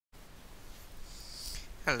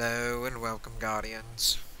Hello and welcome,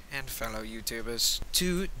 Guardians and fellow YouTubers,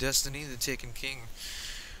 to Destiny the Taken King.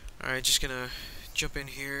 Alright, just gonna jump in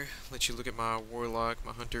here, let you look at my Warlock,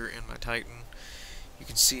 my Hunter, and my Titan. You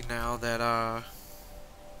can see now that,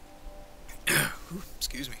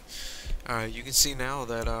 excuse me. You can see now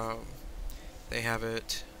that, they have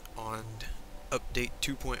it on update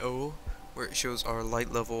 2.0, where it shows our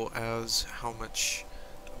light level as how much,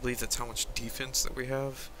 I believe that's how much defense that we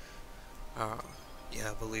have.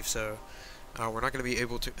 Yeah, I believe so. We're not going to be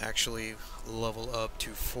able to actually level up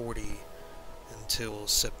to 40 until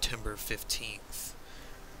September 15th.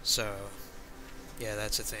 So, yeah,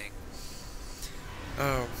 that's a thing.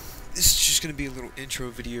 This is just going to be a little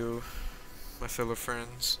intro video, my fellow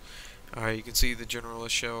friends. You can see the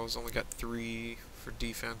generalist shells only got 3 for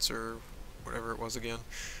defense, or whatever it was again.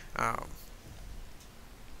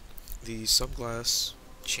 The subglass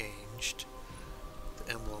changed.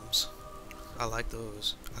 The emblems, I like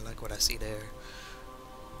those. I like what I see there.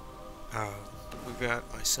 We've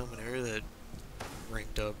got my summoner that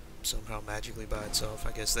ranked up somehow magically by itself.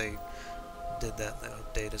 I guess they did that in the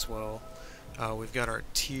update as well. We've got our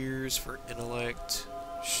tiers for intellect,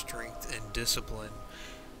 strength, and discipline.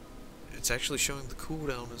 It's actually showing the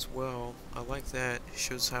cooldown as well. I like that. It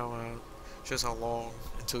shows how long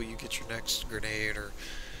until you get your next grenade or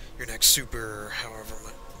your next super, or however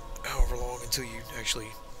long until you actually,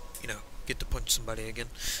 get to punch somebody again.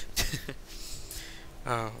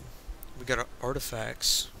 We got our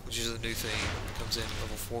artifacts, which is a new thing. It comes in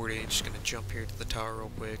level 40. Just gonna jump here to the tower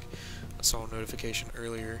real quick. I saw a notification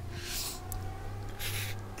earlier.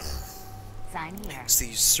 Sign here. It's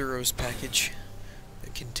the Suros package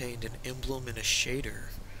that contained an emblem and a shader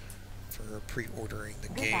for pre-ordering the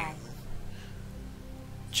game.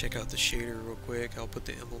 Check out the shader real quick. I'll put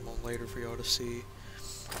the emblem on later for y'all to see.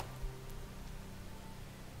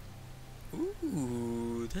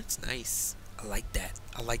 Ooh, that's nice. I like that.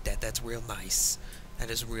 I like that. That's real nice. That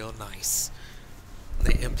is real nice.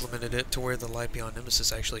 They implemented it to where the Light Beyond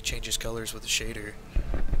Nemesis actually changes colors with the shader.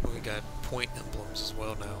 We got point emblems as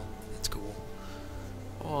well now. That's cool.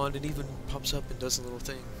 Oh, and it even pops up and does a little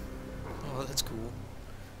thing. Oh, that's cool.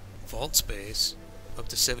 Vault space up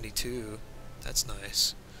to 72. That's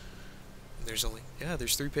nice. And there's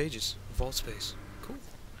there's 3 pages of vault space. Cool.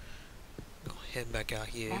 Go head back out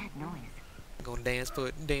here. Bad noise. Gonna dance, do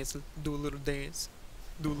a little dance,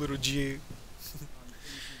 do a little jig.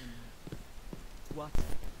 What?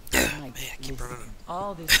 Man, I keep running.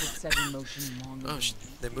 All this was set in motion long ago. Oh,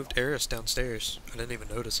 they moved Eris downstairs. I didn't even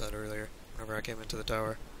notice that earlier, whenever I came into the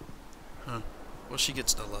tower. Huh. Well, she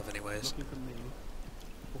gets no love anyways. Looking for me,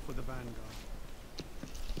 or for the Vanguard?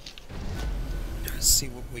 Let's see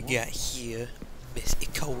what we got here. Miss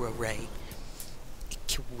Ikora Ray.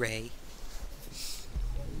 Ikora.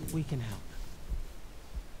 We can help.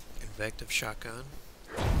 Invective shotgun.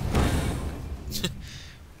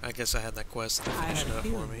 I guess I had that quest to I finish had it a up for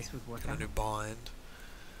feeling me. this would work Got a out. new bond.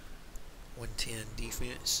 110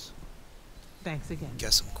 defense. Thanks again.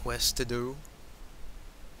 Got some quests to do.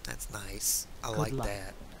 That's nice. I Good like luck.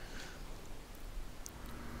 that.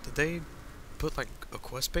 Did they put like a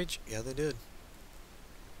quest page? Yeah, they did.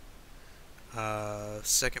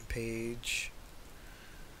 Second page.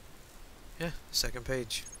 Yeah, second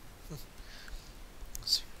page.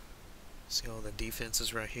 See all the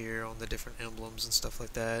defenses right here on the different emblems and stuff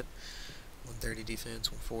like that. 130 defense,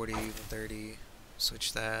 140, 130.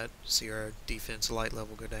 Switch that. See our defense light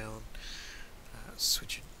level go down.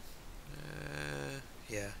 Switch it.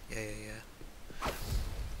 Yeah.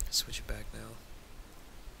 Switch it back now.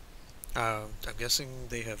 I'm guessing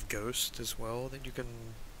they have Ghost as well. That you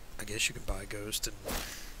can. I guess you can buy Ghost and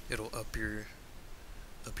it'll up your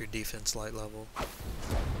defense light level.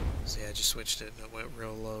 So yeah, I just switched it and it went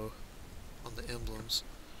real low on the emblems,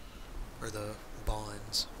 or the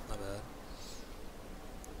bonds, my bad.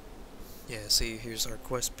 Yeah, see, here's our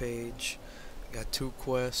quest page. We got 2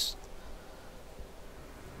 quests.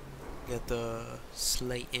 We got the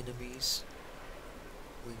slay enemies.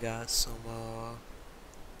 We got some,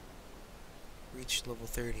 reach level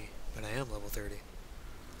 30, but I am level 30.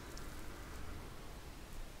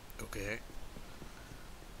 Okay.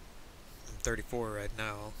 I'm 34 right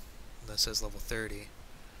now, and that says level 30.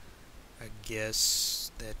 I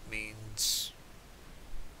guess that means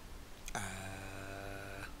I'm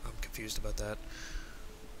confused about that.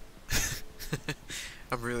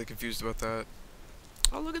 I'm really confused about that.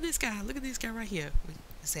 Oh, look at this guy. Look at this guy right here.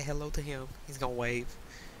 Say hello to him. He's gonna wave.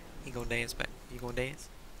 He gonna dance back. You gonna dance?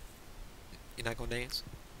 You're not gonna dance?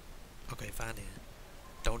 Okay, fine then.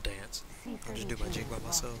 Don't dance. I'll just do my jig by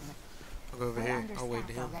myself. I'll go over here. I'll wave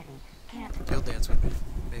to him. He'll dance with me.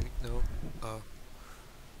 Maybe. No.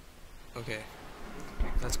 Okay.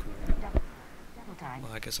 That's cool.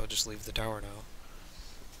 Well, I guess I'll just leave the tower now.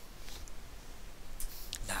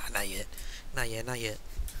 Nah, not yet. Not yet, not yet.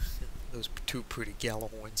 Those two pretty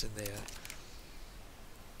Gallahorns in there.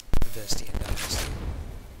 Vestian Dynasty.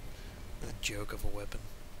 The joke of a weapon.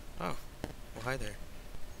 Oh. Well, hi there.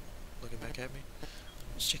 Looking back at me?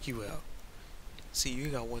 Let's check you out. See, you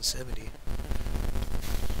got 170.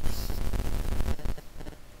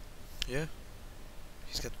 Yeah.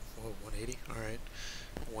 He's got, whoa, 180? Alright.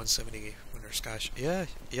 170 Winter Sky. Yeah,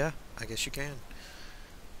 yeah, I guess you can.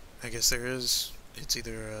 I guess there is. It's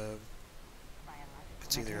either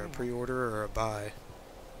a pre-order or a buy.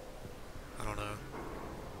 I don't know.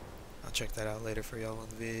 I'll check that out later for y'all on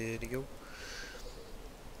the video.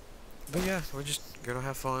 But yeah, we're just gonna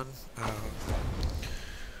have fun.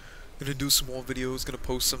 Gonna do some more videos. Gonna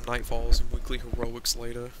post some Nightfalls and weekly heroics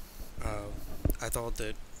later. I thought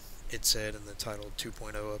that it said in the title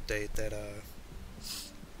 2.0 update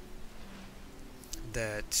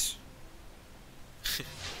that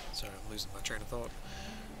sorry, I'm losing my train of thought.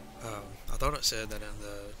 I thought it said that in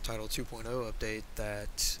the title 2.0 update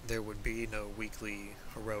that there would be no weekly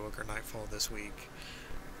heroic or Nightfall this week.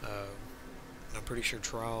 And I'm pretty sure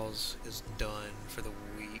Trials is done for the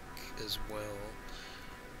week as well,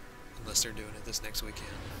 unless they're doing it this next weekend.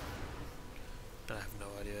 I have no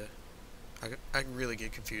idea. I really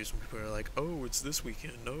get confused when people are like, oh, it's this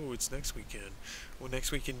weekend, no, it's next weekend. Well,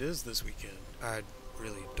 next weekend is this weekend. I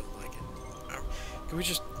really don't like it. Can we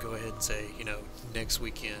just go ahead and say, you know, next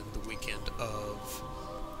weekend, the weekend of,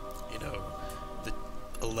 you know, the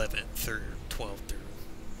 11th or 12th or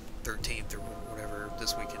 13th or whatever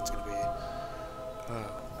this weekend's going to be.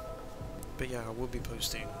 But yeah, I will be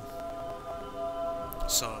posting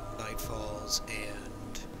some Nightfalls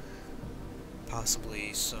and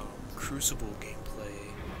possibly some Crucible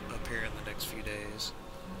gameplay up here in the next few days.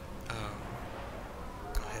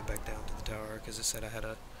 I'll head back down to the tower because it said I had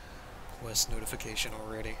a quest notification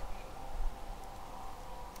already.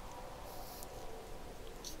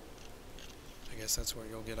 I guess that's where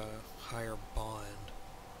you'll get a higher bond.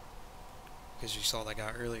 Because you saw that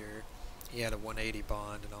guy earlier, he had a 180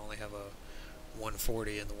 bond and I only have a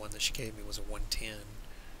 140, and the one that she gave me was a 110.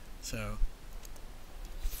 So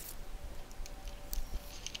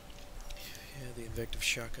yeah, the invective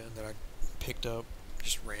shotgun that I picked up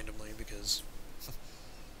just randomly because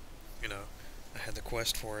you know, I had the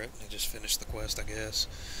quest for it, and I just finished the quest, I guess.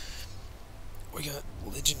 We got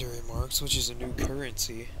legendary marks, which is a new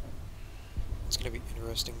currency. It's gonna be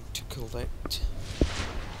interesting to collect.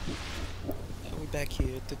 And we back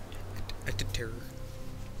here at the terror.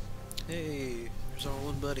 Hey, there's our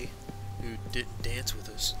one buddy who didn't dance with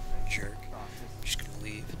us. Jerk. I'm just gonna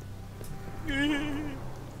leave.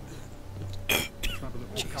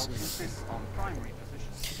 Jeez.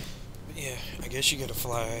 But yeah, I guess you gotta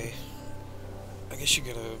fly. I guess you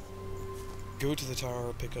gotta go to the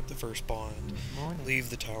tower, pick up the first bond, leave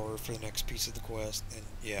the tower for the next piece of the quest, and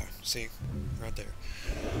yeah, see? Right there.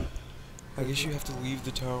 I guess you have to leave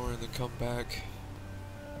the tower and then come back,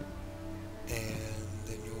 and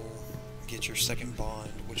then you'll get your second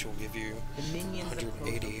bond, which will give you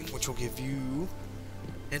 180, which will give you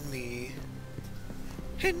and me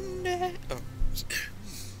and oh,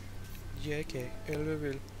 yeah, okay, go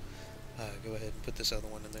ahead and put this other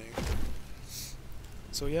one in there.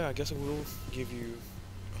 So yeah, I guess it will give you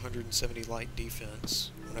 170 light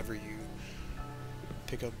defense whenever you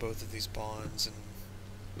pick up both of these bonds and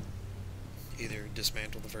either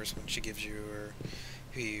dismantle the first one she gives you, or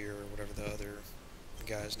he, or whatever the other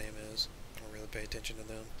guy's name is. I don't really pay attention to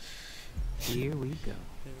them. Here we go.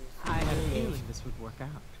 I had a feeling this would work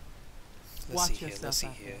out. Let's see here, let's see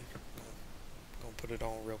here. Gonna put it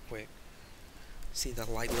on real quick. See the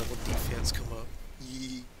light level defense come up.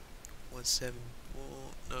 Yee. 170.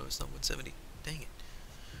 Well, no, it's not 170. Dang it.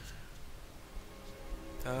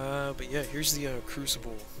 But yeah, here's the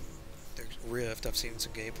Crucible. There's Rift. I've seen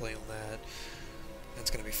some gameplay on that.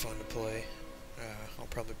 That's gonna be fun to play. I'll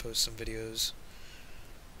probably post some videos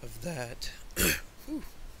of that. Whew,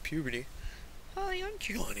 puberty. Hi, I'm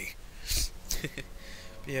Johnny.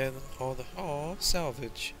 But yeah, all the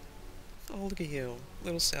salvage. Oh, look at him.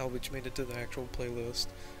 Little salvage made it to the actual playlist.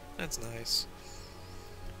 That's nice.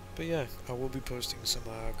 But yeah, I will be posting some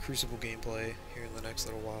Crucible gameplay here in the next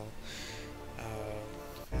little while.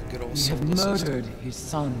 Good old We have murdered his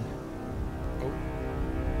son. Oh.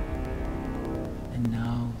 And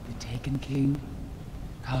now the Taken King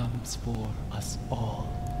comes for us all.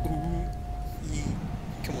 Ooh. Yeah.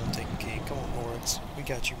 Come on, Taken King. Come on, Oryx. We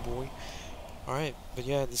got you, boy. Alright, but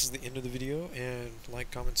yeah, this is the end of the video, and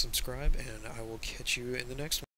like, comment, subscribe, and I will catch you in the next one.